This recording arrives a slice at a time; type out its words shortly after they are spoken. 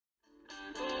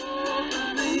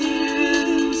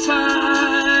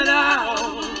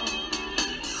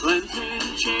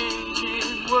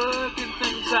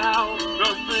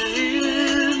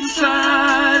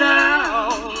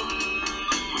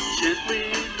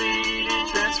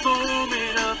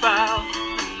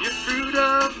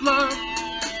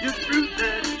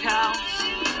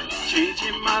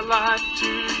my life to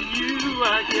you.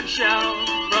 I give shout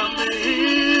from the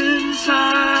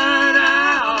inside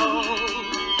out.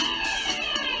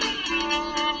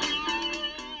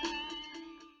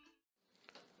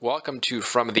 Welcome to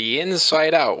From the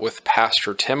Inside Out with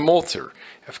Pastor Tim Moulter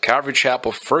of Calvary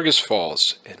Chapel Fergus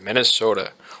Falls in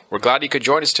Minnesota. We're glad you could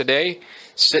join us today.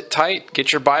 Sit tight,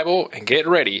 get your Bible, and get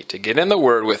ready to get in the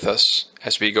Word with us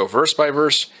as we go verse by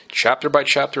verse, chapter by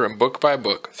chapter, and book by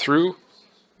book through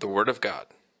the Word of God.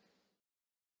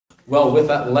 Well, with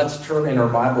that, let's turn in our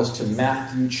Bibles to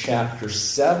Matthew chapter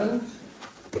 7,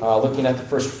 looking at the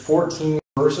first 14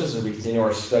 verses as we continue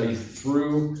our study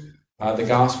through the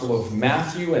Gospel of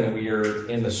Matthew, and we are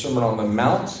in the Sermon on the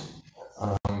Mount.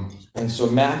 And so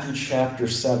Matthew chapter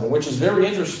 7, which is very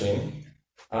interesting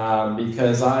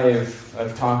because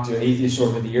I've talked to atheists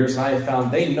over the years, and I have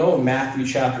found they know Matthew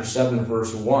chapter 7,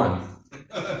 verse 1.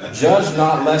 Judge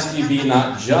not, lest you be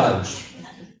not judged.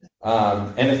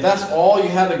 And if that's all you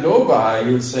had to go by,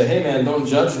 you would say, hey man, don't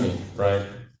judge me, right?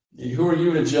 Who are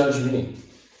you to judge me?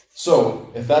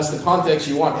 So, if that's the context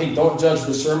you want, hey, don't judge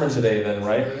the sermon today then,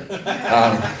 right?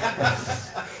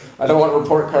 I don't want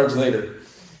report cards later.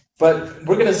 But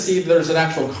we're going to see there's an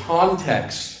actual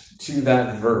context to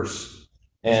that verse.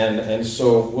 And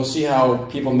so we'll see how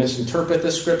people misinterpret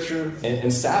this scripture.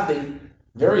 And sadly,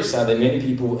 very sadly, many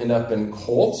people end up in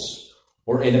cults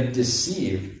or end up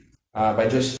deceived by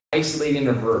just isolating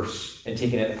a verse and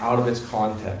taking it out of its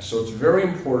context. So it's very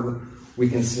important we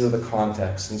consider the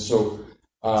context. And so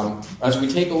as we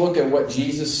take a look at what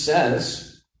Jesus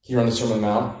says here on the Sermon on the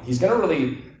Mount, he's going to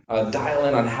really dial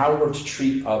in on how we're to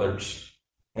treat others.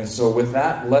 And so with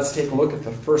that, let's take a look at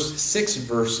the first 6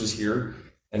 verses here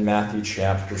in Matthew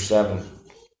chapter 7.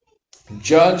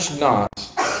 Judge not,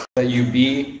 that you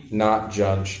be not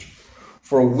judged.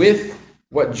 For with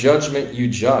what judgment you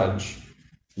judge,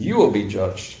 you will be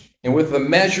judged. And with the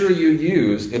measure you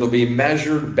use, it'll be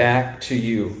measured back to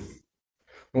you.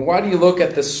 And why do you look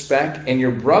at the speck in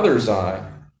your brother's eye,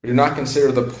 but do not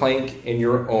consider the plank in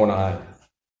your own eye?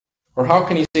 Or how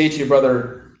can you say to your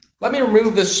brother, let me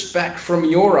remove the speck from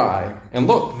your eye, and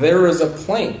look, there is a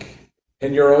plank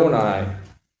in your own eye?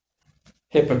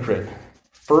 Hypocrite,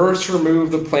 first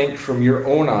remove the plank from your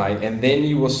own eye, and then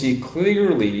you will see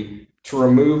clearly to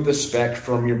remove the speck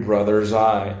from your brother's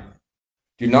eye.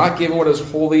 Do not give what is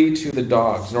holy to the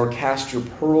dogs, nor cast your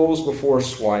pearls before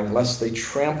swine, lest they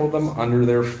trample them under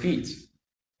their feet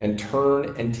and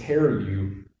turn and tear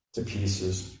you to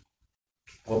pieces.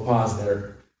 We'll pause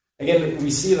there. Again, we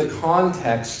see the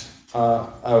context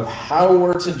of how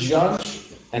we're to judge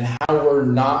and how we're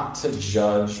not to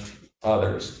judge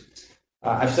others.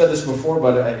 I've said this before,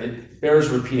 but it bears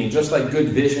repeating. Just like good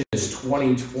vision is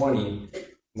 20/20,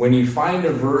 when you find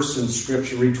a verse in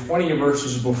Scripture, read 20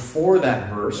 verses before that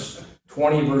verse,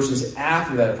 20 verses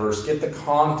after that verse. Get the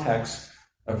context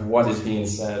of what is being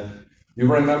said. You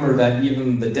remember that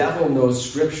even the devil knows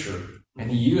Scripture,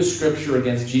 and he used Scripture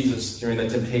against Jesus during the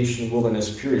temptation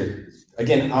wilderness period.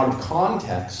 Again, out of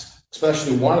context,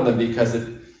 especially one of them, because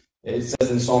it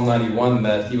says in Psalm 91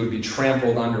 that he would be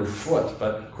trampled underfoot.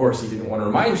 But, of course, he didn't want to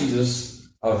remind Jesus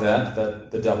of that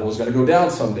the devil was going to go down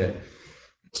someday.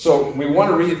 So we want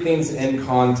to read things in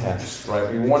context,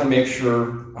 right? We want to make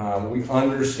sure we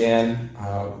understand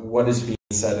what is being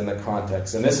said in the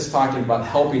context. And this is talking about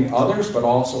helping others, but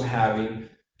also having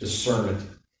discernment.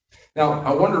 Now,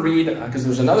 I want to read, because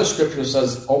there's another scripture that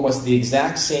says almost the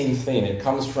exact same thing. It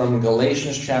comes from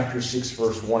Galatians chapter 6,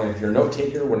 verse 1. And if you're a note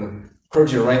taker, I would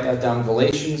encourage you to write that down.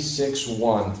 Galatians 6,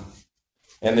 1.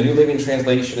 And the New Living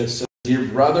Translation, it says, Dear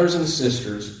brothers and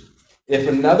sisters, if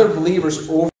another believer is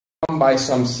overcome by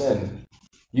some sin,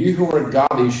 you who are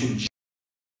godly should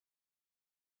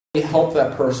help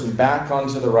that person back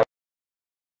onto the right,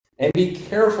 and be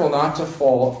careful not to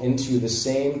fall into the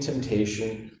same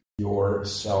temptation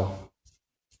yourself.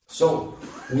 So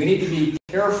we need to be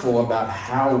careful about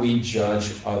how we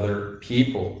judge other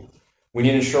people. We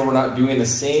need to ensure we're not doing the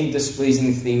same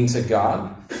displeasing thing to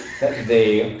God that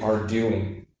they are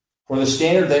doing. For the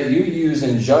standard that you use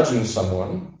in judging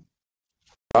someone,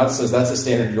 God says that's the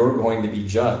standard you're going to be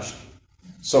judged.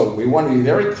 So we want to be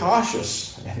very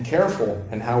cautious and careful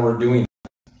in how we're doing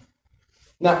that.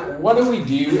 Now, what do we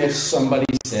do if somebody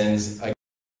sins against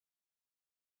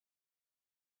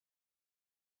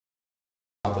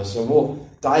us? And we'll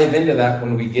dive into that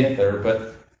when we get there.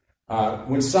 But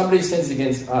when somebody sins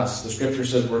against us, the scripture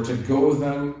says we're to go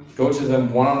to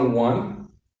them one-on-one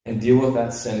and deal with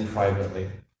that sin privately.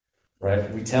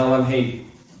 Right? We tell them, hey,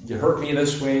 you hurt me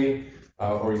this way,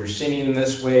 or you're sinning in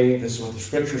this way. This is what the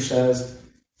scripture says.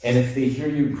 And if they hear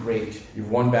you, great. You've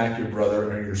won back your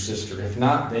brother or your sister. If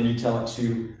not, then you tell it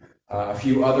to a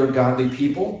few other godly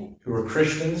people who are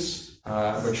Christians,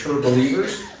 mature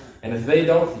believers. And if they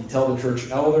don't, you tell the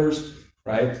church elders,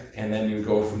 right? And then you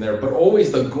go from there. But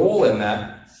always the goal in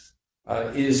that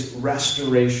is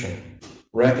restoration,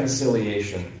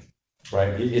 reconciliation,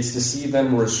 right? It's to see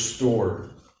them restored.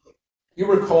 You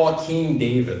recall King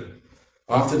David.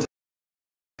 Often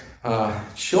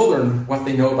children, what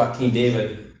they know about King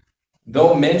David,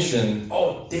 they'll mention,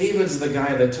 oh, David's the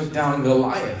guy that took down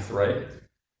Goliath, right?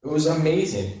 It was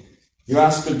amazing. You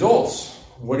ask adults,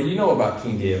 what do you know about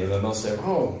King David? And they'll say,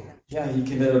 oh, yeah, he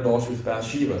committed adultery with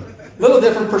Bathsheba. Little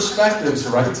different perspectives,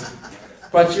 right?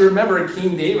 But you remember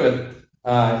King David,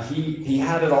 he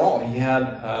had it all. He had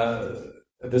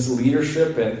this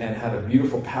leadership and had a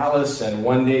beautiful palace. And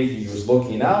one day he was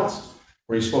looking out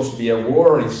where he's supposed to be at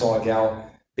war, and he saw a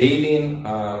gal bathing,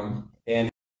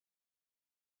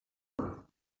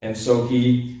 and so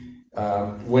he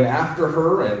went after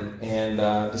her and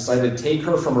decided to take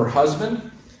her from her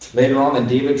husband. Later on, then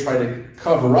David tried to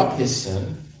cover up his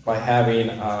sin by having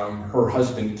her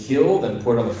husband killed and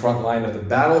put on the front line of the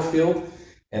battlefield,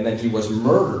 and then he was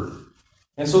murdered.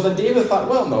 And so then David thought,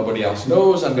 well, nobody else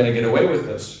knows, I'm going to get away with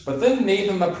this. But then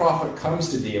Nathan the prophet comes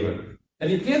to David, and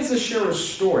he begins to share a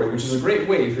story, which is a great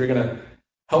way if you're going to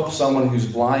help someone who's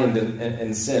blind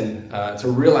in sin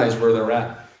to realize where they're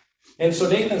at. And so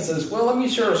Nathan says, well, let me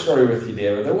share a story with you,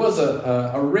 David. There was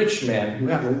a rich man who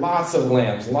had lots of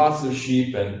lambs, lots of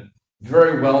sheep, and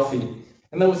very wealthy.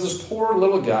 And there was this poor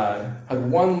little guy,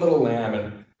 had one little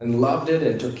lamb, and loved it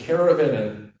and took care of it.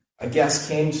 And a guest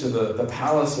came to the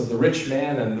palace of the rich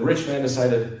man, and the rich man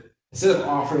decided, instead of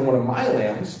offering one of my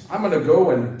lambs, I'm going to go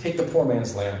and take the poor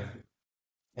man's lamb.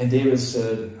 And Nathan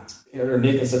said,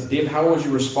 David, how would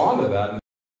you respond to that?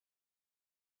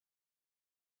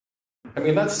 I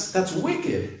mean, that's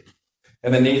wicked.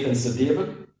 And then Nathan said,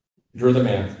 David, you're the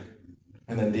man.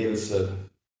 And then David said,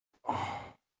 oh,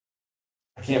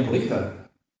 I can't believe that.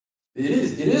 It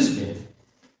is me.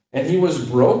 And he was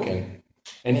broken.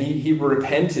 And he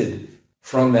repented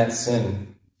from that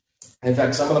sin. In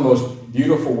fact, some of the most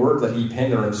beautiful words that he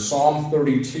penned are in Psalm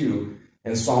 32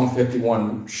 and Psalm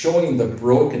 51, showing the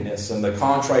brokenness and the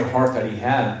contrite heart that he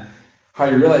had, how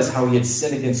he realized how he had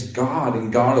sinned against God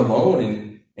and God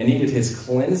alone, and needed his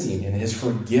cleansing and his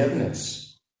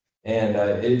forgiveness. And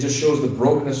it just shows the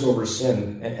brokenness over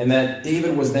sin, and that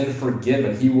David was then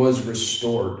forgiven. He was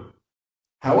restored.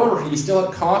 However, he still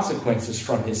had consequences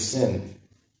from his sin.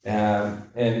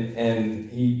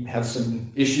 And he had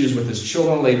some issues with his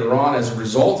children later on as a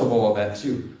result of all of that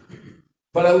too.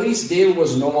 But at least David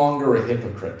was no longer a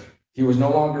hypocrite. He was no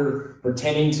longer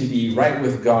pretending to be right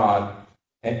with God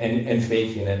and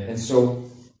faking it. And so,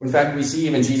 in fact, we see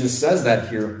even Jesus says that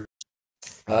here,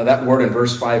 that word in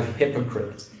verse 5,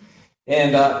 hypocrite.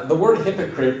 And the word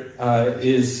hypocrite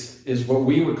is what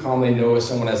we would commonly know as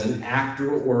someone as an actor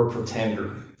or a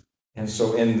pretender. And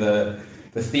so in the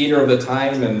theater of the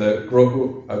time in the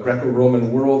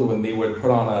Greco-Roman world, when they would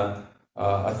put on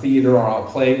a theater or a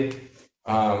play,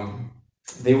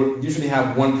 they would usually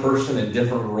have one person in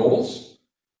different roles.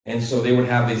 And so they would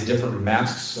have these different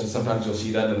masks, and sometimes you'll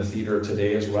see that in the theater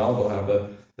today as well. They'll have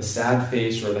the sad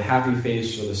face or the happy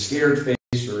face or the scared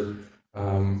face or,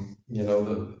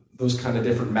 those kind of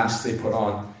different masks they put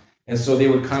on. And so they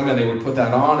would come and they would put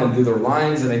that on and do their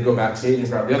lines, and they'd go backstage and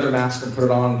grab the other mask and put it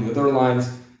on and do their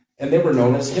lines. And they were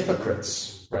known as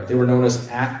hypocrites, right? They were known as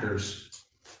actors.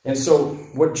 And so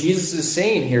what Jesus is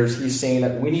saying here is he's saying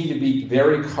that we need to be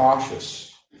very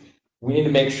cautious. We need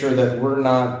to make sure that we're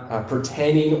not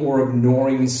pretending or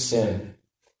ignoring sin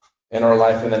in our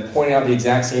life and then pointing out the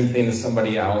exact same thing in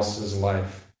somebody else's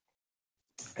life.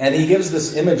 And he gives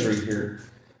this imagery here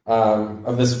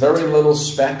of this very little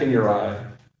speck in your eye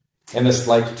and this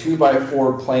like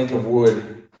 2x4 plank of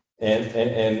wood and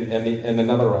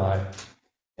another eye.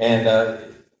 And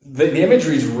the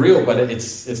imagery is real, but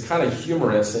it's kind of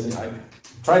humorous. And I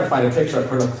tried to find a picture. I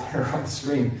put it up there on the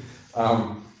screen.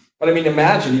 But I mean,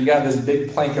 imagine you got this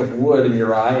big plank of wood in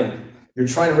your eye, and you're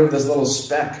trying to remove this little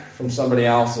speck from somebody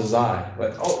else's eye.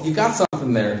 Like, oh, you got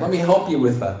something there. Let me help you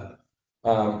with that.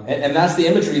 And that's the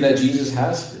imagery that Jesus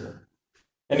has here.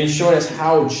 And he's showing us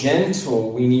how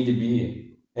gentle we need to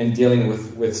be in dealing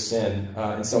with sin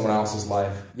in someone else's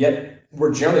life. Yet,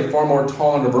 we're generally far more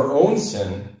tolerant of our own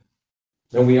sin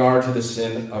than we are to the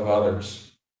sin of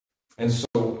others. And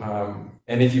so,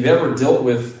 and if you've ever dealt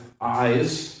with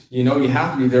eyes, you know you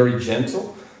have to be very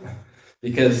gentle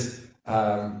because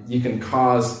you can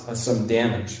cause some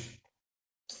damage.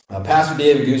 Pastor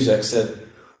David Guzek said,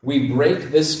 we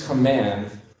break this command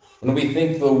when we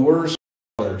think the worst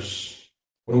of others,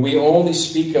 when we only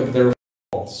speak of their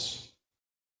faults,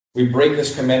 We break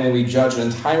this commandment when we judge an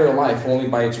entire life only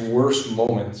by its worst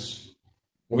moments.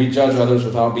 When we judge others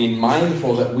without being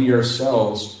mindful that we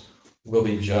ourselves will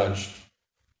be judged.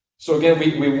 So again,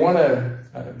 we want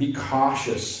to be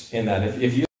cautious in that.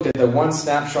 If you look at the one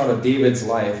snapshot of David's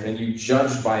life and you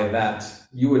judge by that,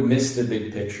 you would miss the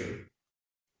big picture.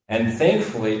 And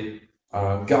thankfully,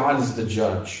 God is the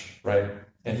judge, right?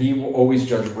 And he will always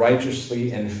judge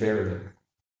righteously and fairly.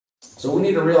 So we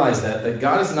need to realize that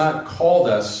God has not called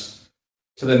us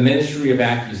to the ministry of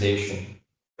accusation.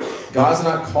 God has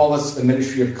not called us to the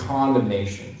ministry of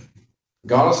condemnation.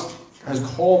 God has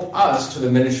called us to the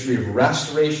ministry of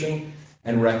restoration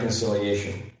and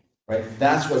reconciliation, right?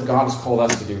 That's what God has called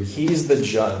us to do. He's the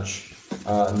judge,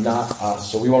 not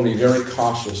us. So we want to be very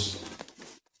cautious.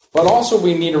 But also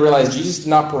we need to realize Jesus did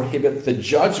not prohibit the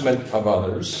judgment of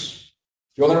others.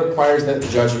 He only requires that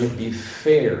judgment be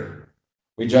fair.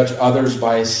 We judge others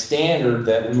by a standard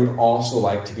that we would also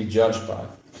like to be judged by.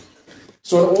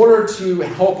 So in order to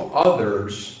help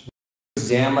others,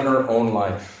 examine our own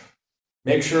life.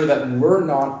 Make sure that we're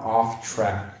not off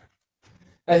track.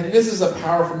 I think this is a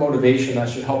powerful motivation that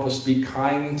should help us be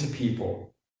kind to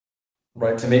people,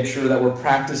 right? To make sure that we're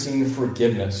practicing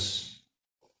forgiveness.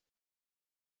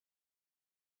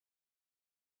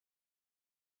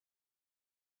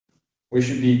 We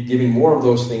should be giving more of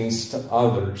those things to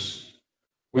others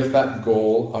with that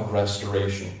goal of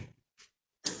restoration.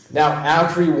 Now,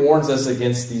 after he warns us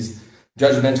against these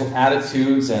judgmental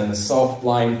attitudes and the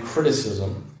self-blind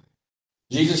criticism,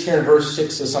 Jesus here in verse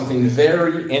 6 says something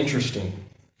very interesting.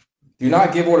 Do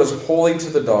not give what is holy to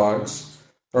the dogs,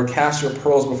 nor cast your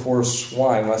pearls before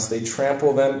swine, lest they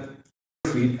trample them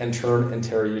under your feet and turn and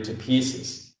tear you to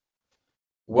pieces.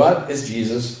 What is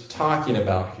Jesus talking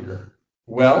about here?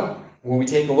 Well, when we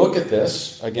take a look at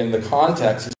this, again, the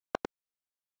context.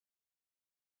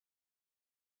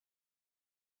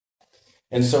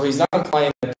 And so he's not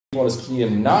implying that people in his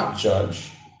kingdom not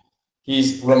judge.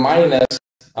 He's reminding us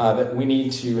that we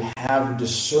need to have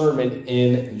discernment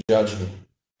in judgment.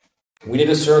 We need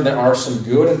to discern there are some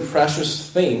good and precious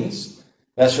things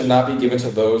that should not be given to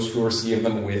those who receive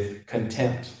them with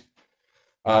contempt.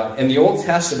 In the Old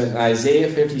Testament, in Isaiah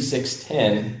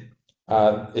 56:10,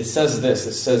 it says this.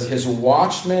 It says, his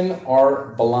watchmen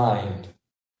are blind.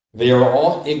 They are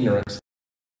all ignorant.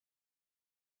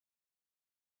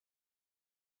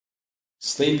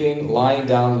 Sleeping, lying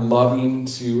down, loving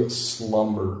to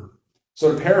slumber.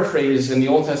 So to paraphrase, in the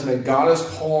Old Testament, God is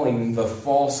calling the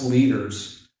false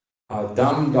leaders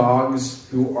dumb dogs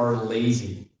who are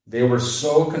lazy. They were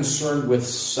so concerned with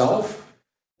self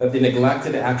that they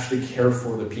neglected to actually care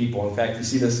for the people. In fact, you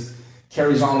see this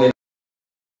carries on later.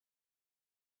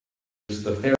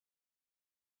 The Pharisees.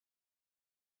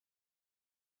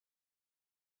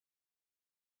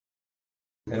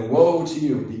 And woe to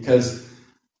you, because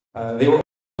they were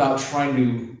about trying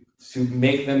to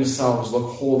make themselves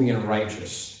look holy and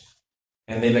righteous.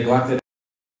 And they neglected.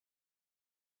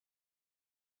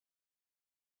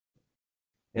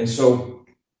 And so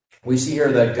we see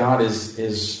here that God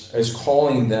is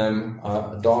calling them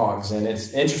dogs. And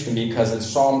it's interesting because in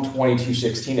Psalm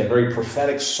 22:16, a very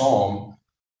prophetic psalm,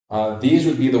 these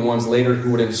would be the ones later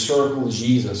who would encircle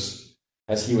Jesus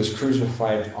as he was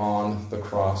crucified on the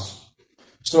cross.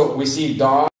 So we see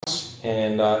dogs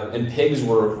and pigs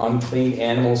were unclean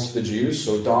animals to the Jews.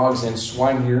 So dogs and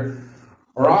swine here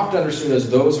are often understood as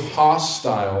those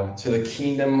hostile to the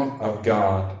kingdom of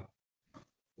God.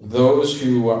 Those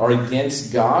who are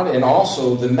against God and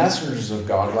also the messengers of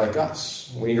God like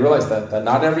us. We need to realize that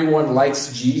not everyone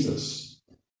likes Jesus.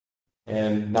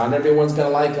 And not everyone's going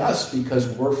to like us because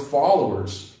we're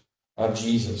followers of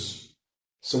Jesus.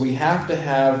 So we have to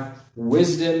have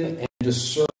wisdom and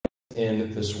discernment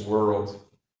in this world.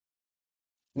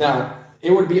 Now,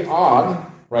 it would be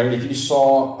odd, right, if you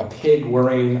saw a pig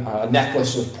wearing a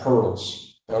necklace of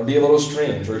pearls. That would be a little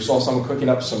strange. Or you saw someone cooking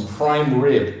up some prime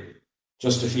rib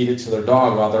just to feed it to their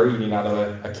dog while they're eating out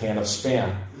of a can of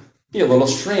Spam. Be a little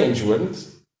strange, wouldn't it?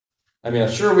 I mean,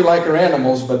 I'm sure we like our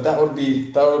animals, but that would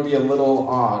be a little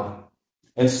odd.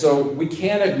 And so we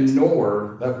can't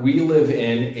ignore that we live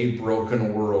in a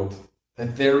broken world,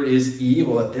 that there is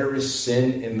evil, that there is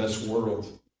sin in this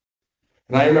world.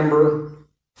 And I remember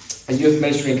a youth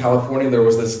ministry in California, there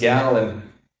was this gal,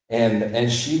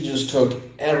 and she just took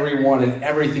everyone and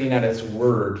everything at its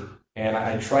word. And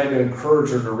I tried to encourage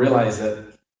her to realize that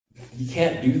you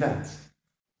can't do that.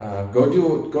 Go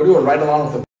do a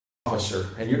ride-along with a officer,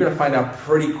 and you're going to find out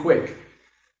pretty quick.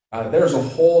 There's a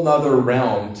whole nother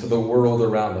realm to the world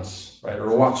around us, right?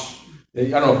 Or watch, I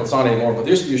don't know if it's on anymore, but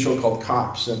there used to be a show called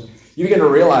Cops, and you begin to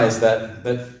realize that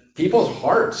people's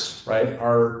hearts, right,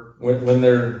 are when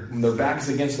their back is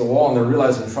against the wall and they're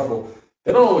realizing trouble,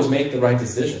 they don't always make the right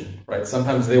decision, right?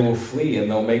 Sometimes they will flee and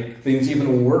they'll make things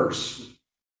even worse.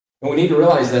 And we need to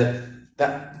realize that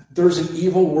there's an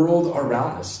evil world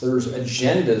around us. There's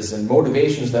agendas and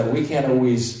motivations that we can't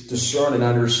always discern and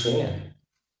understand.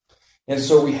 And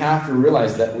so we have to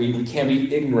realize that we can't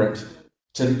be ignorant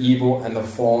to the evil and the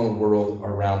fallen world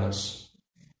around us.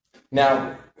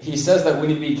 Now, he says that we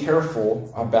need to be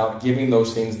careful about giving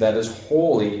those things that is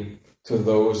holy to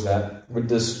those that would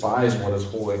despise what is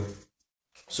holy.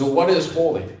 So what is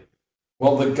holy?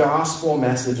 Well, the gospel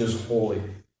message is holy.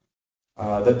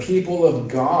 The people of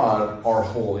God are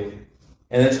holy.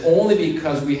 And it's only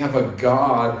because we have a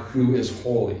God who is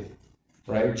holy,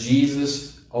 right?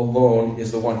 Jesus alone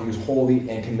is the one who's holy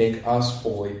and can make us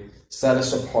holy, set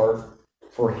us apart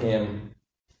for him.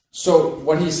 So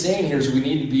what he's saying here is we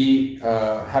need to be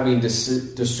having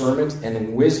discernment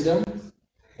and wisdom,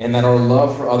 and that our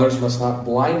love for others must not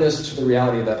blind us to the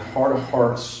reality that hard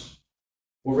hearts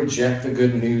will reject the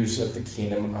good news of the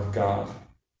kingdom of God.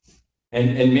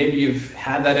 And maybe you've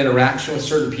had that interaction with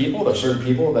certain people. There are certain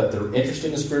people that they're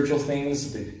interested in spiritual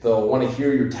things. They'll want to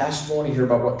hear your testimony, hear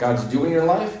about what God's doing in your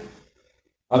life.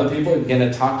 Other people, you begin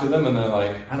to talk to them, and they're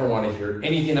like, I don't want to hear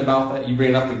anything about that. You bring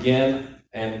it up again,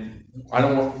 and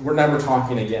we're never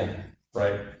talking again,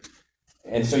 right?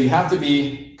 And so you have to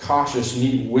be cautious. You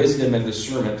need wisdom and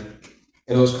discernment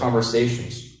in those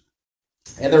conversations.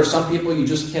 And there are some people you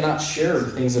just cannot share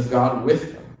the things of God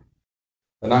with them.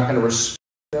 They're not going to respect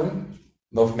them.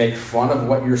 They'll make fun of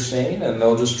what you're saying, and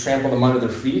they'll just trample them under their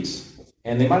feet.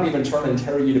 And they might even turn and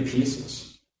tear you to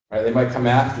pieces, right? They might come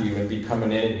after you and become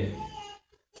an enemy.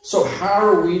 So how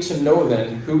are we to know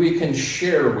then who we can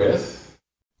share with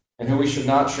and who we should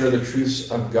not share the truths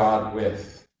of God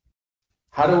with?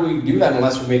 How do we do that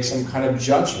unless we make some kind of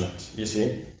judgment, you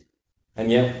see? And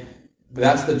yet,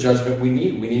 that's the judgment we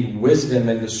need. We need wisdom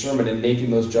and discernment in making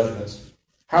those judgments.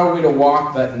 How are we to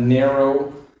walk that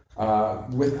narrow,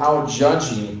 without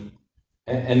judging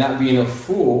and not being a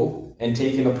fool and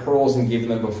taking the pearls and giving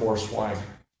them before swine?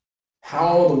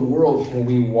 How in the world can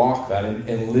we walk that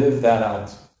and live that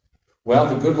out? Well,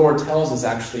 the good Lord tells us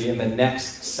actually in the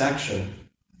next section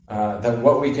that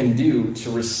what we can do to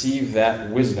receive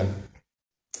that wisdom.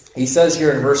 He says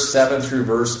here in verse 7 through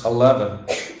verse 11,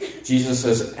 Jesus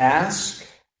says, ask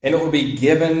and it will be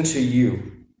given to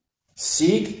you.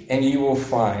 Seek and you will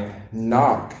find.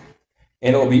 Knock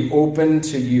and it will be open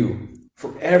to you.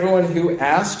 For everyone who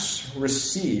asks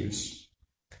receives,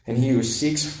 and he who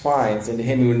seeks finds, and to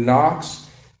him who knocks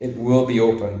it will be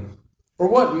open. For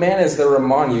what man is there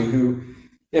among you who,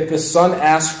 if his son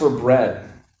asks for bread,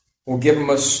 will give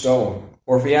him a stone,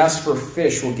 or if he asks for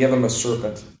fish, will give him a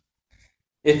serpent?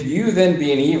 If you then,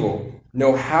 being evil,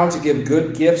 know how to give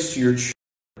good gifts to your children,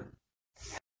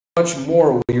 how much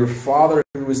more will your Father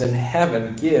who is in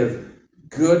heaven give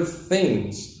good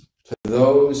things to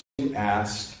those who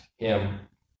ask him?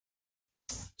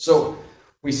 So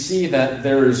we see that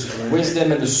there's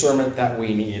wisdom and discernment that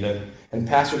we need. And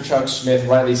Pastor Chuck Smith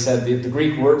rightly said the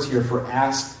Greek words here for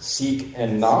ask, seek,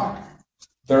 and knock,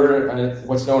 they're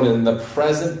what's known in the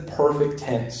present perfect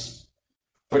tense,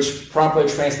 which properly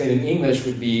translated in English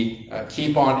would be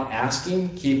keep on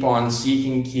asking, keep on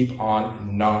seeking, keep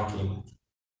on knocking.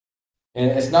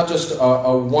 And it's not just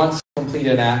a once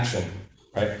completed action,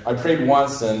 right? I prayed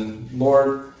once and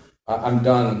Lord, I'm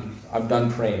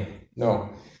done praying. No,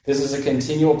 this is a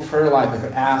continual prayer life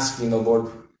of asking the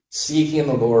Lord, seeking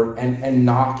the Lord, and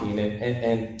knocking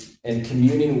and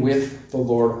communing with the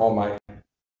Lord Almighty.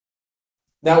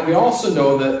 Now, we also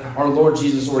know that our Lord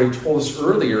Jesus already told us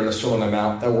earlier in the Sermon on the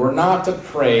Mount that we're not to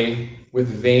pray with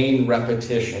vain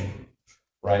repetition,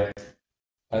 right?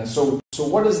 And so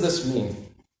what does this mean?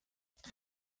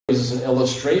 This is an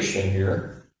illustration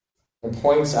here and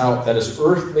points out that as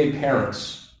earthly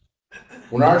parents,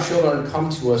 when our children come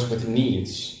to us with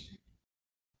needs,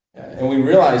 and we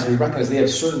recognize they have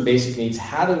certain basic needs,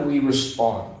 how do we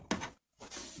respond?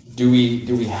 Do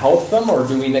we help them or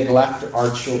do we neglect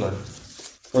our children?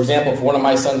 For example, if one of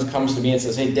my sons comes to me and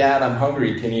says, hey, Dad, I'm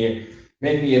hungry. Can you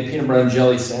make me a peanut butter and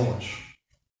jelly sandwich?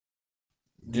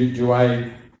 Do I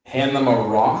hand them a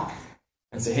rock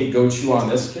and say, hey, go chew on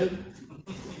this, kid?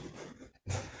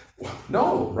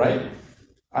 No, right?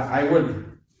 I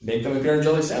would make them a peanut and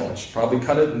jelly sandwich. Probably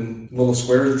cut it in little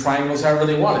squares or triangles, however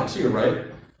they want it too, right?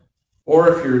 Or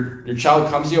if your child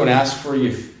comes to you and asks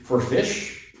for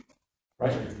fish,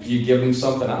 right? Do you give them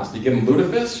something else? Do you give them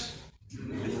lutefisk?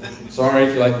 Sorry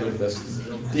if you like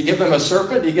lutefisk. Do you give them a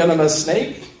serpent? Do you give them a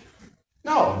snake?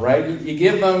 No, right? You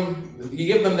give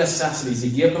them necessities.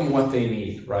 You give them what they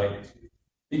need, right?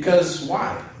 Because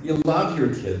why? You love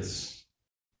your kids,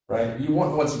 right? You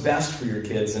want what's best for your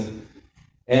kids. And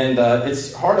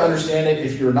it's hard to understand it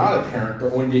if you're not a parent,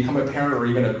 but when you become a parent or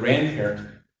even a grandparent,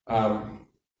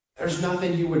 there's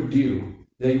nothing you would do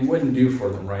that you wouldn't do for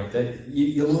them, right? That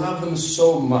you love them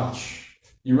so much.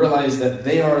 You realize that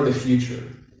they are the future.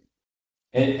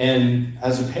 And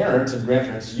as a parent and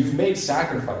grandparents, you've made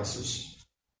sacrifices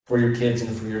for your kids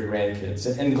and for your grandkids,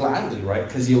 and gladly, right?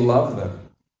 Because you love them.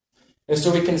 And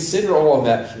so we consider all of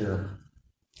that here.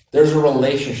 There's a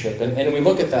relationship, and we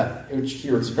look at that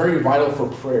here. It's very vital for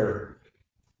prayer.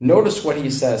 Notice what he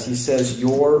says. He says,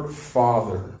 your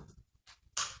Father.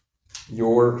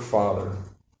 Your Father.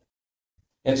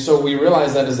 And so we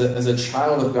realize that as a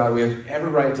child of God, we have every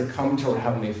right to come to our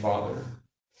Heavenly Father.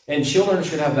 And children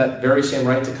should have that very same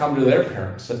right to come to their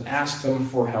parents and ask them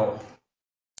for help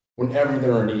whenever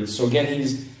there are needs. So again,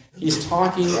 he's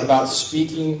talking about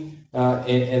speaking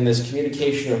in this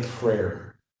communication of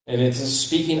prayer. And it's a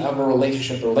speaking of a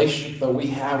relationship, the relationship that we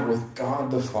have with God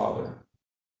the Father.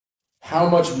 How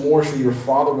much more shall your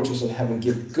Father which is in heaven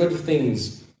give good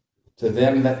things to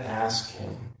them that ask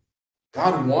him?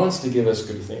 God wants to give us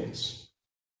good things.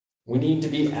 We need to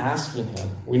be asking him.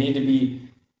 We need to be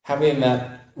having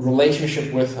that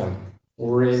relationship with him.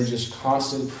 We're in just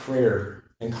constant prayer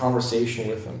and conversation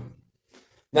with him.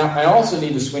 Now, I also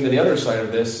need to swing to the other side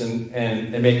of this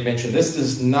and make mention. This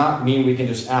does not mean we can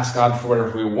just ask God for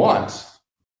whatever we want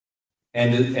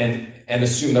and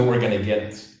assume that we're going to get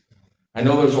it. I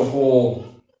know there's a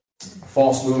whole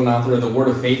false movement out there, the Word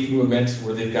of Faith movement,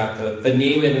 where they've got the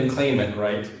name it and claim it,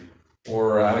 right?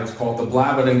 Or I like to call it the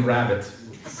blab it and grab it,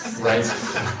 right?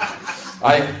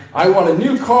 I want a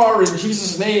new car in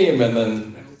Jesus' name, and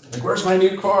then, like, where's my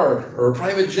new car? Or a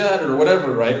private jet, or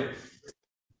whatever, right?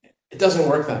 It doesn't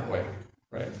work that way,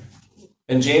 right?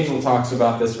 And James talks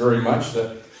about this very much,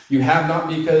 that you have not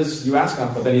because you ask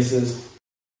not, but then he says,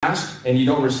 ask and you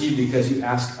don't receive because you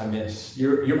ask amiss.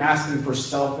 You're asking for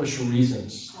selfish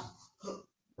reasons,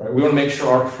 right? We want to make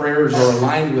sure our prayers are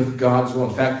aligned with God's will.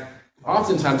 In fact,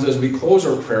 oftentimes as we close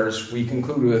our prayers, we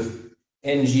conclude with,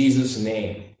 in Jesus'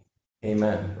 name.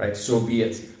 Amen, right? So be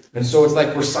it. And so it's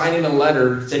like we're signing a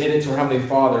letter, sending it to our Heavenly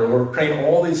Father, and we're praying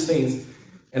all these things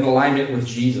in alignment with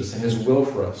Jesus and his will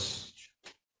for us.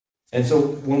 And so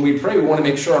when we pray, we want to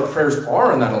make sure our prayers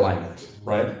are in that alignment,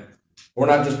 right? We're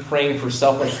not just praying for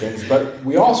selfish things, but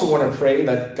we also want to pray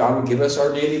that God will give us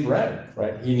our daily bread,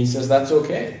 right? He says that's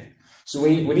okay. So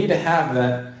we need to have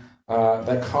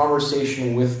that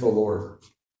conversation with the Lord.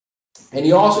 And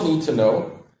you also need to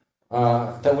know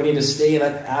that we need to stay in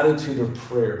that attitude of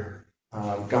prayer.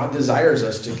 God desires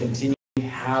us to continue to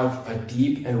have a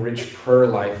deep and rich prayer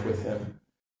life with him.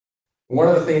 One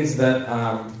of the things that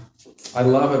I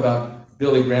love about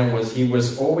Billy Graham was he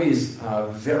was always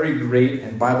very great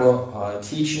in Bible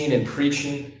teaching and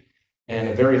preaching, and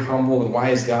a very humble and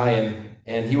wise guy.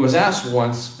 And he was asked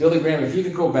once, Billy Graham, if you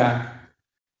could go back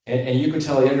and you could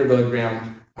tell the younger Billy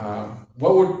Graham,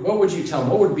 what would you tell him?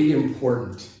 What would be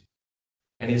important?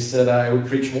 And he said, I would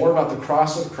preach more about the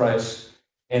cross of Christ,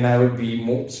 and I would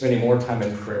be spending more time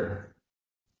in prayer.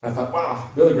 And I thought, wow,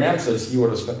 Billy Graham says he would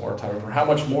have spent more time in prayer. How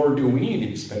much more do we need to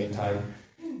be spending time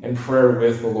in prayer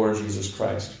with the Lord Jesus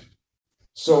Christ?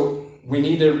 So we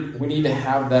need to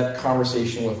have that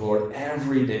conversation with the Lord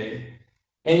every day.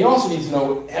 And you also need to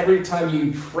know every time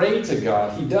you pray to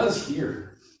God, he does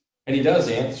hear, and he does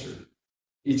answer.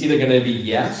 It's either going to be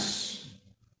yes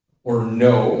or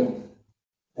no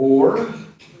or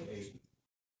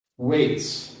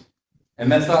waits.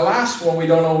 And that's the last one we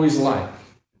don't always like.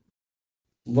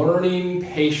 Learning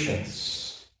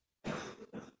patience.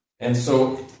 And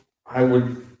so I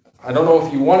don't know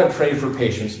if you want to pray for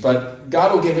patience, but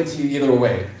God will give it to you either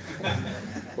way,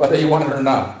 whether you want it or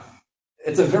not.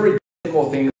 It's a very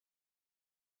difficult thing to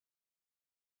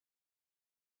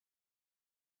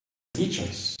teach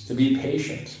us, to be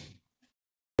patient.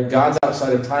 God's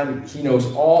outside of time. He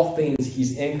knows all things.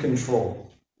 He's in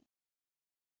control.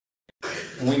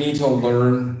 And we need to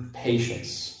learn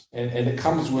patience. And it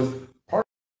comes with part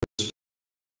of this.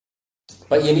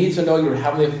 But you need to know your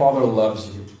Heavenly Father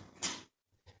loves you.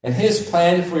 And his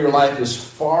plan for your life is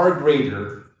far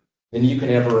greater than you can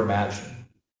ever imagine.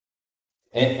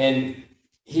 And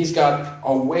he's got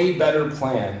a way better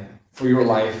plan for your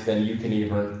life than you can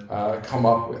even come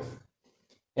up with.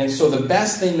 And so the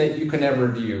best thing that you can ever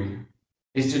do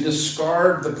is to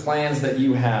discard the plans that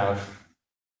you have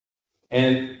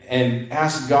and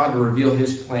ask God to reveal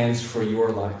his plans for your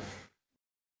life.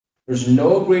 There's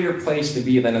no greater place to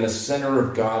be than in the center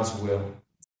of God's will.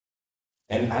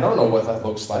 And I don't know what that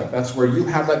looks like. That's where you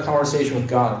have that conversation with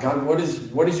God. God, what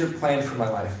is your plan for my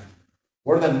life?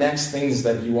 What are the next things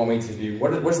that you want me to do?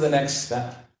 What's the next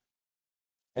step?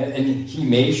 And he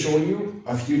may show you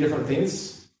a few different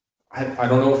things. I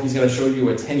don't know if he's going to show you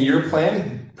a 10-year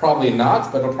plan. Probably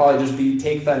not, but it'll probably just be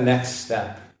take the next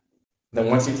step. Then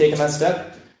once you've taken that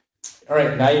step, all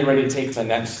right, now you're ready to take the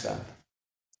next step.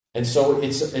 And so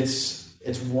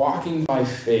it's walking by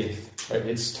faith, right?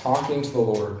 It's talking to the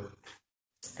Lord.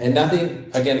 And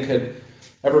nothing, again, could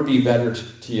ever be better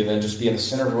to you than just be in the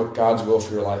center of what God's will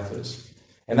for your life is.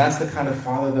 And that's the kind of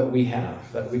Father that we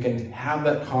have, that we can have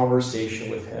that conversation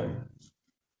with him.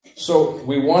 So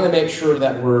we want to make sure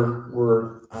that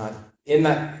we're in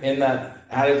that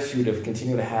attitude of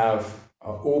continuing to have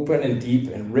open and deep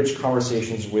and rich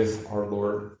conversations with our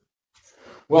Lord.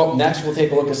 Well, next we'll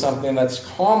take a look at something that's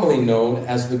commonly known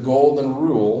as the golden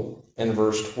rule in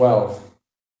verse 12.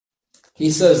 He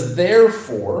says,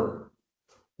 therefore,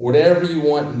 whatever you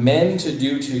want men to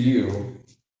do to you,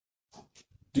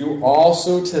 do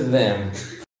also to them.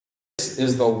 This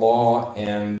is the law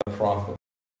and the prophet.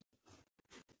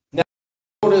 Now,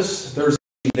 notice there's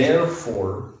a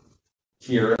therefore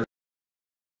here.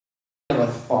 A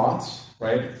thought,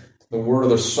 right? The word or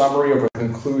the summary of a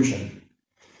conclusion.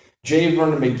 J.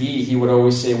 Vernon McGee, he would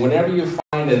always say, whenever you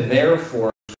find a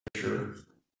therefore in Scripture,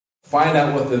 find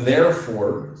out what the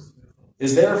therefore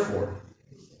is there for.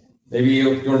 Maybe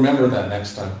you'll remember that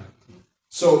next time.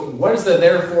 So what is the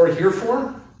therefore here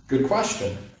for? Good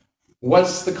question.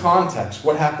 What's the context?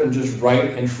 What happened just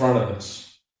right in front of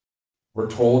us?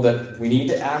 We're told that we need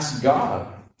to ask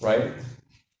God, right?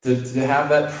 To have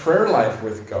that prayer life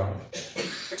with God,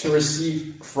 to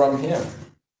receive from him.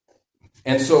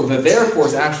 And so the therefore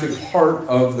is actually part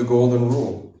of the golden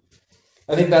rule.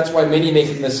 I think that's why many make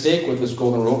a mistake with this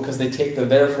golden rule, because they take the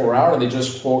therefore out and they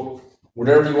just quote,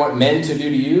 whatever you want men to do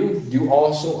to you, do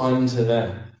also unto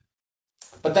them.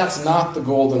 But that's not the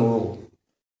golden rule.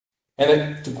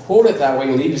 And to quote it that way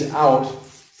leaves out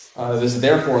this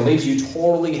therefore, leaves you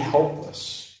totally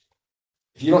helpless.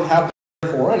 If you don't have the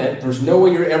therefore in it, there's no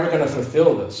way you're ever going to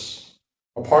fulfill this,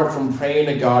 apart from praying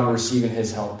to God and receiving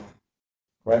his help.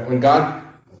 Right? When God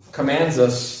commands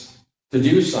us to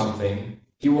do something,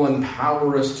 he will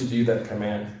empower us to do that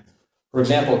command. For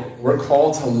example, we're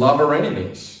called to love our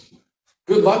enemies.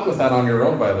 Good luck with that on your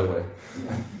own, by the way.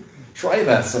 Try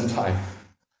that sometime.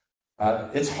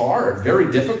 It's hard,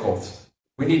 very difficult.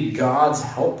 We need God's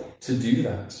help to do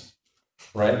that,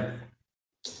 right?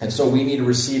 And so we need to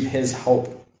receive his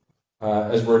help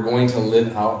as we're going to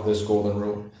live out this golden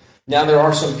rule. Now, there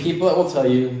are some people that will tell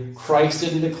you Christ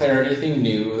didn't declare anything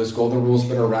new. This golden rule has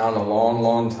been around a long,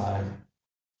 long time.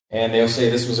 And they'll say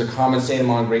this was a common saying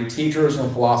among great teachers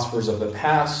and philosophers of the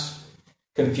past.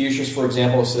 Confucius, for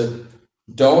example, said,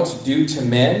 don't do to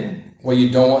men what you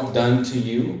don't want done to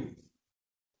you.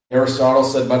 Aristotle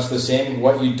said much the same.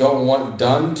 What you don't want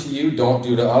done to you, don't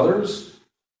do to others.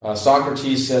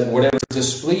 Socrates said, whatever is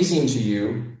displeasing to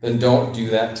you, then don't do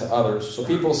that to others. So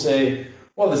people say,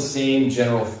 well, the same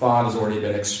general thought has already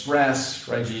been expressed,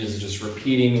 right? Jesus is just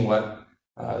repeating what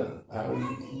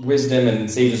wisdom and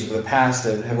sages of the past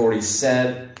have already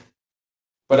said.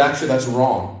 But actually, that's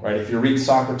wrong, right? If you read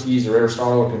Socrates or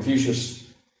Aristotle or Confucius,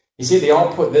 you see they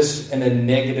all put this in a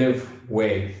negative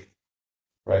way,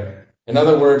 right? In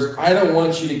other words, I don't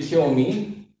want you to kill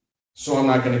me, so I'm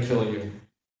not going to kill you.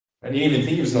 And even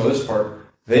thieves know this part.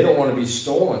 They don't want to be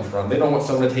stolen from. They don't want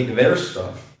someone to take their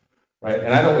stuff, right?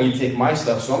 And I don't want you to take my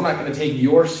stuff, so I'm not going to take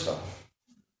your stuff,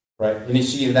 right? And you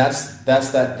see, that's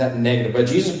that negative. But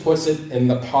Jesus puts it in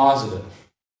the positive,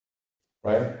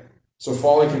 right? So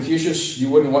following Confucius, you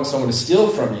wouldn't want someone to steal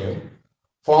from you.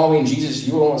 Following Jesus,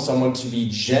 you would want someone to be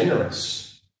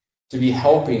generous, to be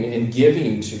helping and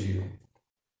giving to you.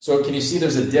 So can you see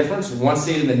there's a difference? One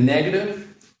state in the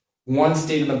negative, one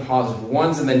state in the positive.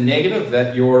 One's in the negative,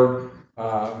 that you're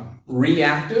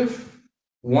reactive.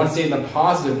 One state in the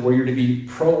positive, where you're to be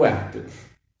proactive.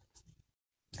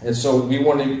 And so we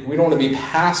don't want to be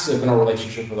passive in our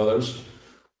relationship with others.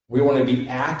 We want to be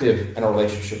active in our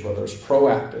relationship with others,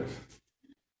 proactive.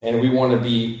 And we want to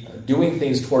be doing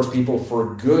things towards people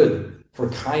for good, for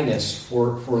kindness,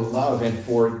 for love, and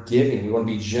for giving. We want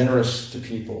to be generous to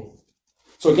people.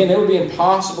 So again, it would be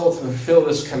impossible to fulfill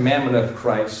this commandment of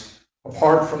Christ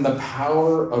apart from the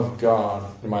power of God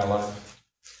in my life.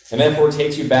 And therefore it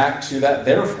takes you back to that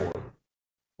therefore.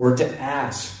 We're to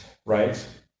ask, right?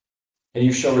 And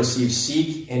you shall receive,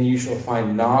 seek, and you shall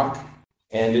find, knock,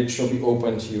 and it shall be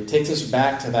open to you. It takes us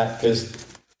back to that, because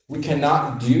we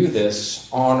cannot do this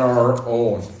on our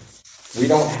own. We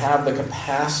don't have the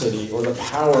capacity or the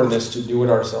power in this to do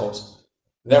it ourselves.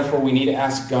 Therefore, we need to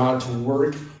ask God to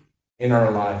work in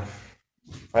our life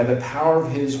by the power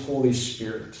of his Holy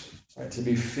Spirit. right? To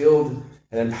be filled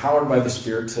and empowered by the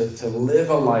Spirit to live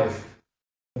a life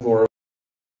of glory.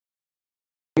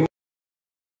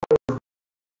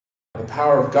 The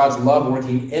power of God's love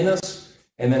working in us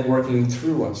and then working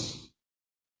through us.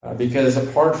 Because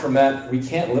apart from that, we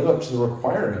can't live up to the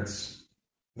requirements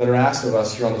that are asked of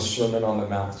us here on the Sermon on the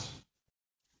Mount.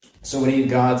 So we need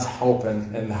God's help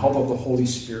and the help of the Holy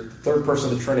Spirit, the third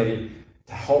person of the Trinity,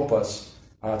 to help us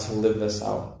to live this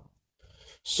out.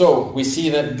 So we see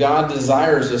that God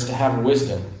desires us to have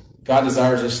wisdom. God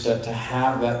desires us to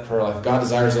have that prayer life. God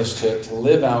desires us to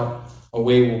live out a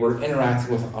way where we're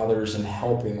interacting with others and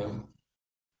helping them.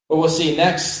 But we'll see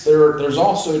next, there's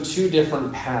also two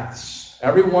different paths.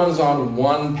 Everyone's on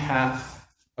one path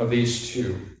of these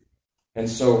two. And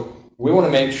so we want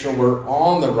to make sure we're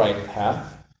on the right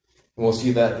path. And we'll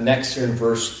see that next here in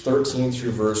verse 13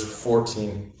 through verse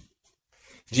 14.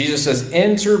 Jesus says,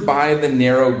 "Enter by the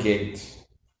narrow gate,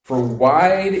 for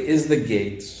wide is the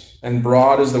gate, and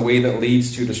broad is the way that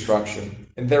leads to destruction.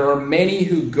 And there are many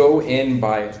who go in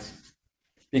by it.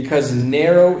 Because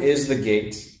narrow is the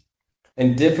gate,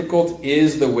 and difficult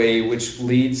is the way which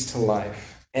leads to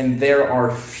life, and there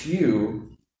are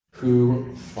few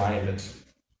who find it."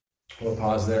 We'll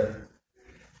pause there.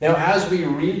 Now, as we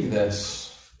read this,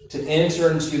 to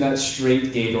enter into that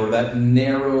straight gate or that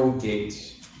narrow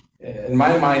gate, in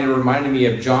my mind, it reminded me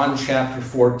of John chapter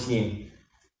 14,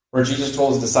 where Jesus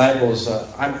told his disciples,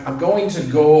 I'm going to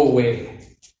go away.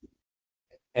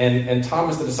 And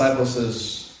Thomas, the disciple,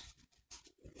 says,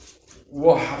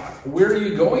 "Well, where are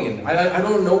you going? I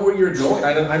don't know where you're going.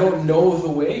 I don't know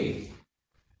the way."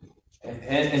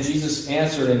 And Jesus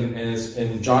answered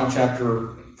in John chapter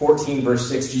 14, verse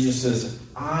 6, Jesus says,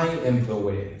 "I am the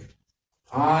way.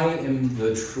 I am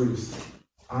the truth.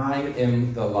 I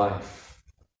am the life."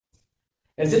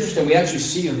 And it's interesting, we actually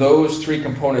see those three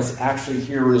components actually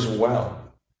here as well.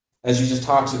 As Jesus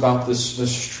talks about this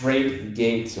straight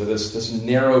gate, or this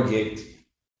narrow gate,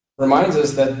 reminds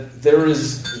us that there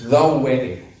is the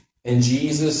way, and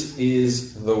Jesus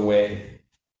is the way.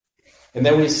 And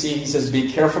then we see, he says,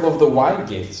 be careful of the wide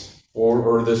gate,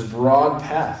 or this broad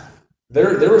path.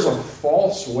 There is a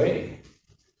false way.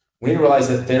 We need to realize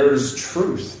that there is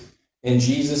truth, and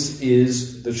Jesus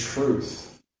is the truth.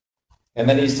 And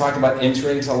then he's talking about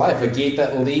entering to life, a gate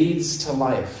that leads to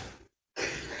life.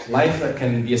 Life that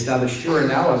can be established here and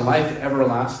now, and life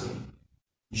everlasting.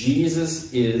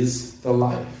 Jesus is the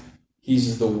life.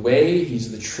 He's the way, he's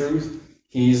the truth,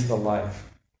 he's the life.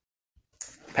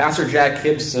 Pastor Jack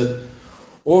Hibbs said,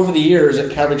 "Over the years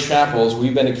at Calvary Chapels,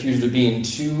 we've been accused of being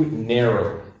too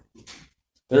narrow.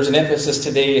 There's an emphasis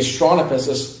today, a strong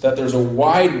emphasis, that there's a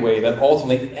wide way that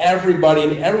ultimately everybody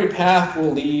in every path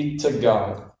will lead to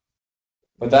God.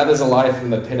 But that is a lie from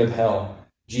the pit of hell."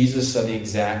 Jesus said the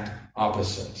exact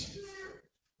opposite.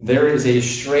 There is a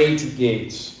straight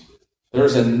gate. There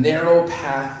is a narrow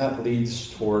path that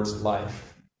leads towards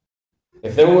life.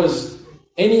 If there was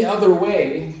any other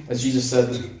way, as Jesus said,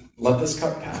 "Let this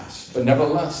cup pass, but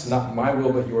nevertheless, not my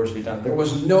will but yours be done." There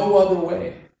was no other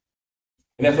way.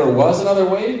 And if there was another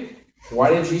way, why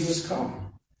did Jesus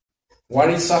come? Why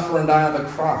did he suffer and die on the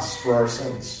cross for our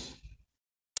sins?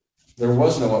 There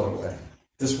was no other way.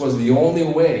 This was the only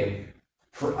way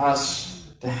for us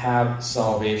to have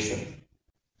salvation.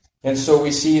 And so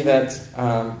we see that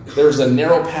there's a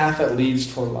narrow path that leads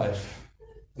toward life.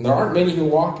 And there aren't many who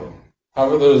walk it.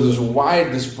 However, there's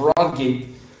this broad gate,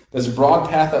 this broad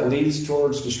path that leads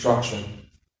towards destruction.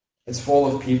 It's full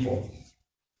of people.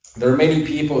 There are many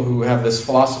people who have this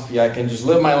philosophy: I can just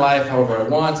live my life however I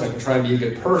want, I can try to be a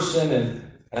good person,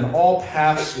 and all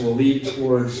paths will lead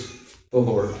towards the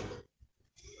Lord.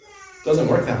 It doesn't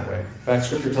work that way. In fact,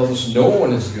 Scripture tells us no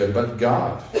one is good but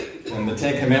God. And the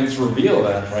Ten Commandments reveal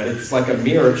that, right? It's like a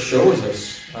mirror. It shows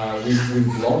us we've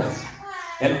blown it.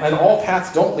 And all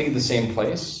paths don't lead the same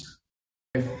place.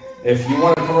 If you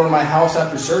want to come over to my house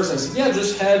after service, I say, yeah,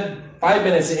 just head 5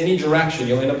 minutes in any direction,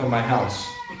 you'll end up in my house.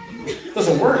 It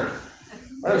doesn't work.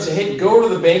 Right? I say, hey, go to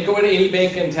the bank, go to any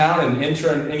bank in town and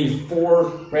enter in any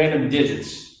 4 random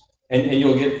digits, and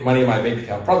you'll get money in my bank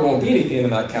account. Probably won't be anything in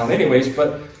that account anyways,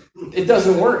 but it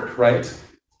doesn't work, right?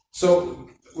 So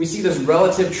we see this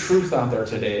relative truth out there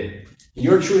today.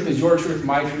 Your truth is your truth,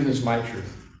 my truth is my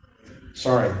truth.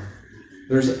 Sorry.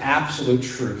 There's absolute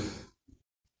truth,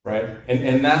 right?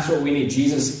 And that's what we need.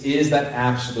 Jesus is that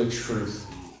absolute truth.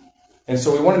 And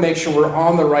so we want to make sure we're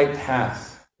on the right path.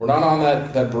 We're not on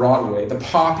that broad way, the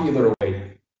popular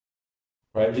way,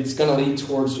 right? It's going to lead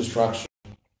towards destruction.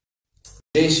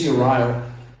 J.C. Ryle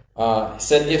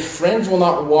said, if friends will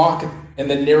not walk in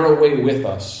the narrow way with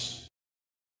us,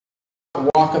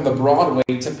 walk on the broad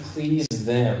way to please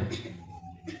them.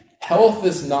 Health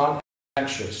is not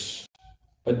infectious,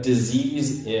 but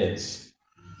disease is.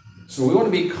 So we want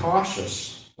to be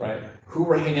cautious, right? Who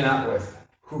we're hanging out with.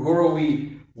 Who are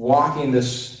we walking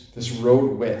this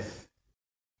road with?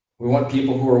 We want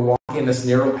people who are walking this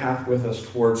narrow path with us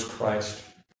towards Christ.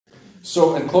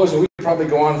 So in closing, we could probably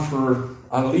go on for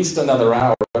at least another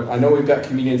hour, but I know we've got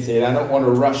communion today, and I don't want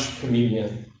to rush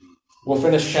communion. We'll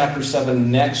finish chapter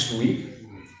 7 next week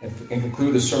and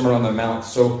conclude the Sermon on the Mount.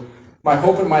 So my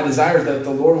hope and my desire is that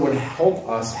the Lord would help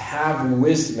us have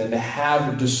wisdom and to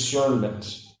have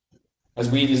discernment as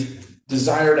we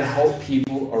desire to help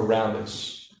people around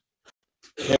us.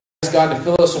 And ask God to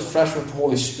fill us afresh with the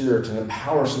Holy Spirit and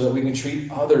empower us so that we can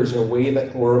treat others in a way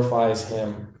that glorifies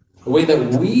Him, a way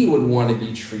that we would want to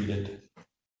be treated.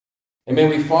 And may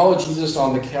we follow Jesus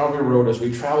on the Calvary Road as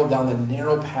we travel down the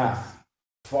narrow path,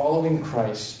 following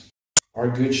Christ, our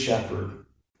Good Shepherd,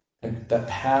 and that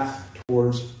path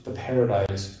towards the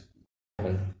paradise of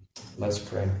heaven. Let's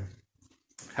pray.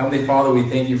 Heavenly Father, we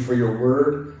thank you for your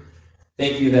word.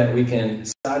 Thank you that we can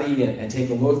study and take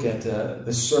a look at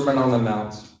the Sermon on the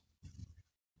Mount.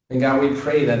 And God, we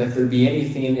pray that if there be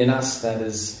anything in us that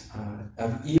is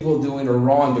of evil doing or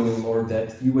wrongdoing, Lord,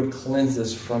 that you would cleanse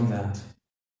us from that.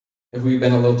 If we've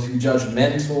been a little too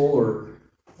judgmental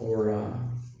or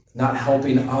not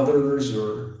helping others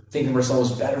or thinking of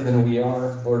ourselves better than we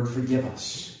are, Lord, forgive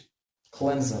us.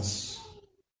 Cleanse us.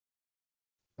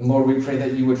 And Lord, we pray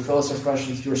that you would fill us afresh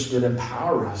with your Spirit,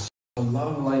 empower us to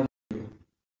love like you,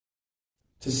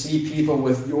 to see people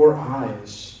with your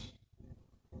eyes,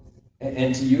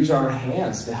 and to use our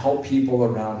hands to help people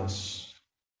around us.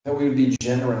 That we would be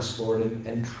generous, Lord,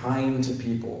 and kind to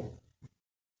people.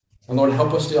 And Lord,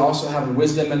 help us to also have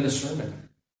wisdom and discernment,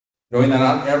 knowing that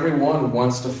not everyone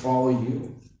wants to follow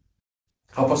you.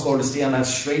 Help us, Lord, to stay on that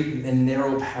straight and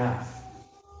narrow path,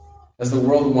 as the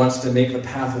world wants to make the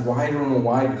path wider and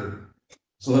wider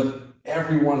so that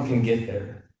everyone can get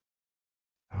there.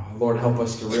 Oh, Lord, help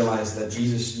us to realize that,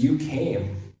 Jesus, you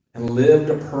came and lived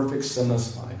a perfect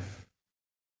sinless life.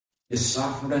 You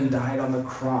suffered and died on the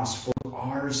cross for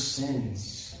our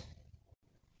sins,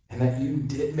 and that you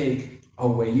did make a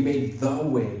way. You made the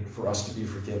way for us to be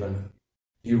forgiven.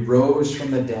 You rose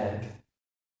from the dead,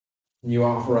 and you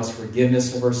offer us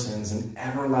forgiveness of our sins and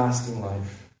everlasting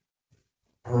life,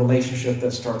 a relationship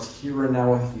that starts here and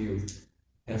now with you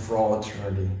and for all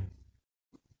eternity.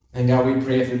 And God, we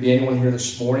pray if there be anyone here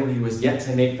this morning who has yet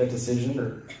to make that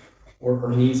decision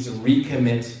or needs to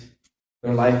recommit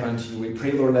their life unto you, we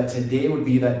pray, Lord, that today would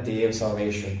be that day of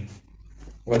salvation.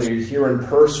 Whether you're here in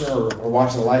person or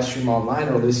watching the live stream online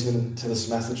or listening to this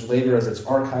message later as it's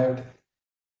archived,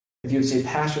 if you would say,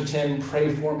 Pastor Tim,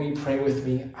 pray for me, pray with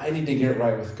me. I need to get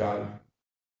right with God.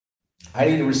 I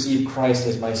need to receive Christ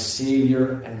as my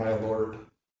Savior and my Lord.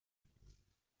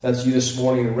 That's you this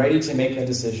morning, ready to make that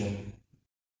decision,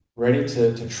 ready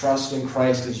to trust in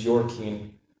Christ as your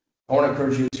King. I want to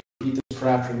encourage you to repeat this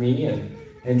prayer after me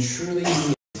and truly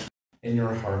mean it in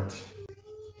your heart.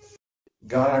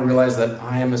 God, I realize that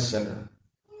I am a sinner,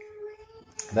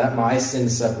 that my sin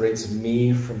separates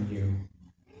me from you.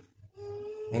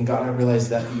 And God, I realize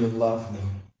that you love me.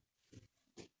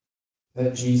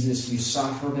 That Jesus, you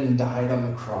suffered and died on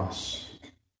the cross,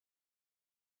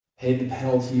 paid the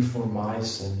penalty for my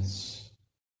sins.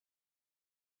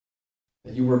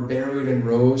 That you were buried and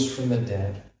rose from the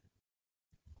dead.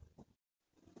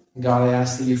 God, I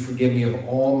ask that you forgive me of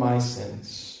all my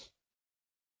sins.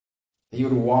 That you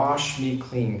would wash me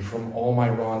clean from all my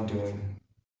wrongdoing.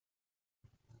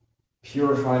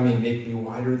 Purify me and make me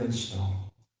whiter than snow.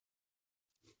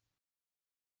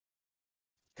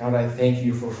 God, I thank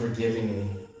you for forgiving me.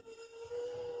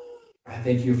 I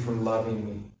thank you for loving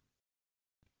me.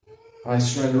 I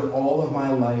surrender all of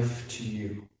my life to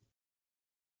you.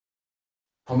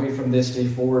 Help me from this day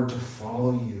forward to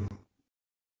follow you.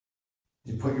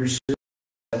 To put your Spirit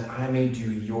that I may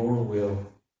do your will.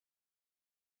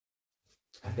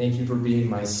 I thank you for being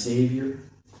my Savior.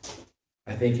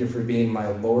 I thank you for being my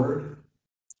Lord.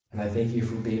 And I thank you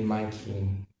for being my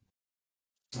King.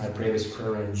 I pray this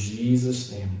prayer in Jesus'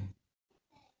 name.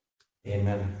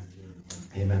 Amen.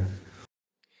 Amen.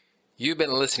 You've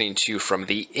been listening to From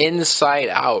the Inside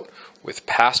Out with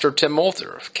Pastor Tim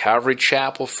Moulter of Calvary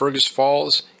Chapel Fergus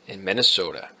Falls in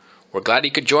Minnesota. We're glad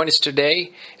you could join us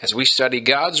today as we study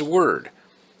God's Word,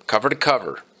 cover to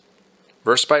cover,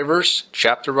 verse by verse,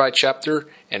 chapter by chapter,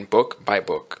 and book by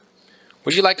book.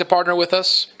 Would you like to partner with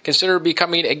us? Consider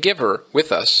becoming a giver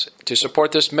with us to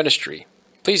support this ministry.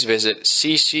 Please visit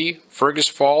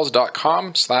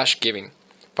ccfergusfalls.com/giving.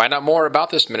 Find out more about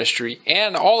this ministry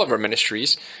and all of our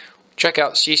ministries. Check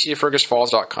out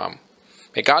ccfergusfalls.com.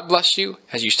 May God bless you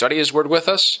as you study His Word with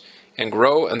us and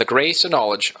grow in the grace and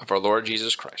knowledge of our Lord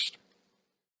Jesus Christ.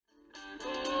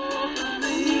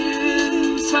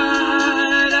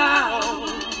 Inside out,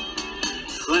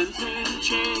 cleansing,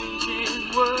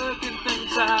 changing, working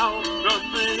things out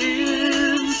from the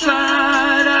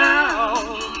inside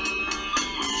out,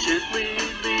 gently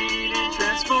leading,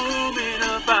 transforming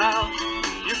about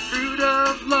your fruit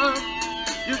of love,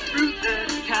 your fruit that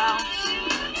counts,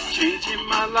 changing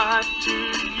my life to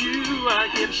you. I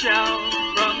give shout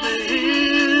from the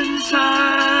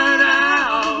inside out.